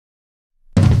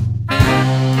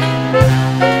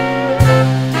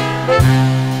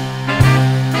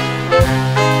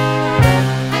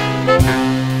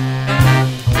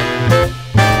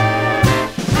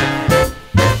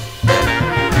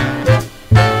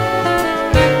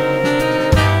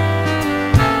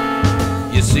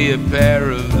you see a pair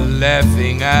of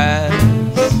laughing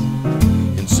eyes,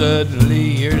 and suddenly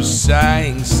you're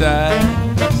sighing sighs.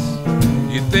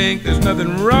 You think there's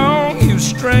nothing wrong, you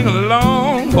string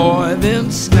along, boy,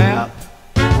 then snap.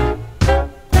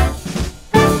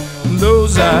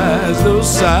 Those eyes, those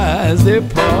sighs, they're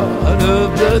part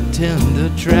of the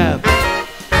tender trap.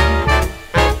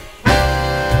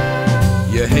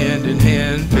 You're hand in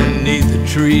hand beneath the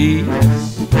trees,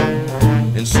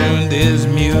 and soon there's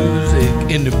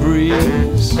music in the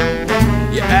breeze.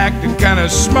 You're acting kinda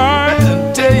smart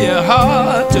until your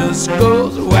heart just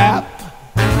goes whap.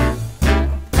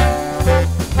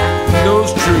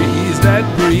 Those trees, that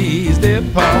breeze, they're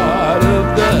part of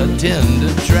the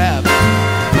tender trap.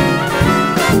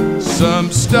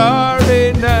 Some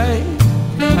starry night,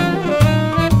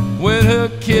 when her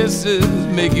kisses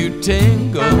make you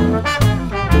tingle,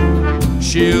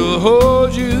 she'll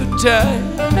hold you tight,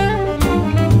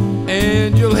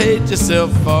 and you'll hate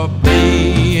yourself for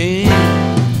being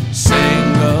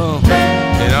single.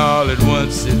 And all at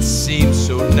once it seems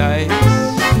so nice,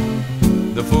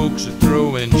 the folks are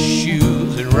throwing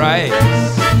shoes and rice.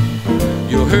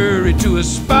 You'll hurry to a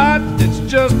spot that's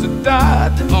just a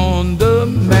dot on the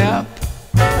map.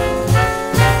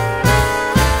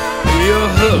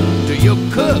 You're hooked or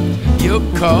you're cooked, you're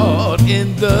caught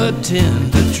in the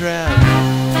tender trap.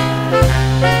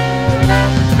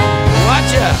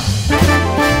 Watch out!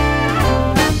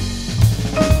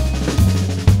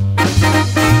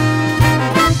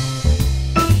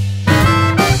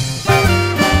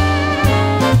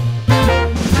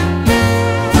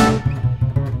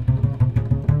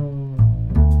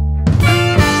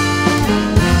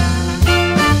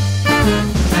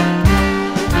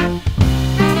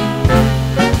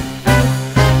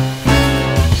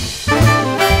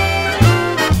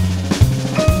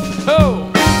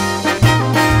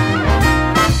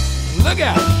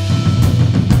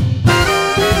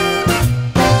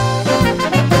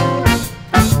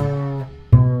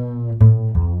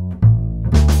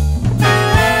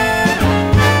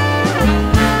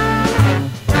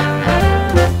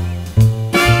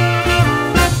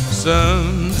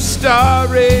 Some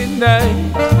starry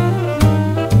night,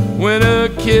 when her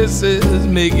kisses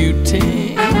make you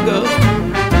tingle,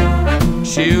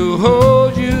 she'll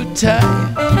hold you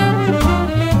tight,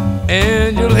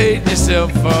 and you'll hate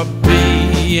yourself for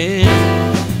being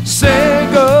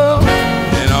single.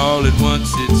 And all at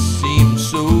once it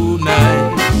seems so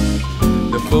nice,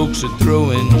 the folks are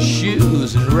throwing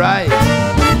shoes and rice.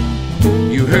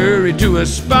 You hurry to a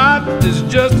spot that's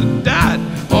just a dot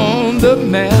on the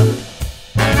map.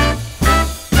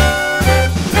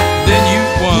 Then you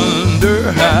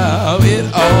wonder how it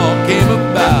all came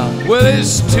about. Well,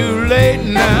 it's too late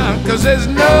now, 'cause there's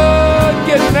no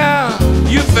getting out.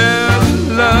 You fell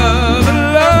in love,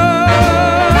 and love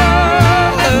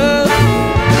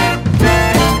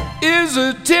is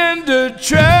a tender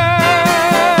trap.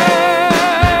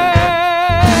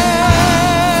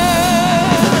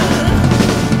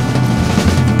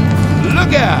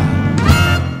 Look out!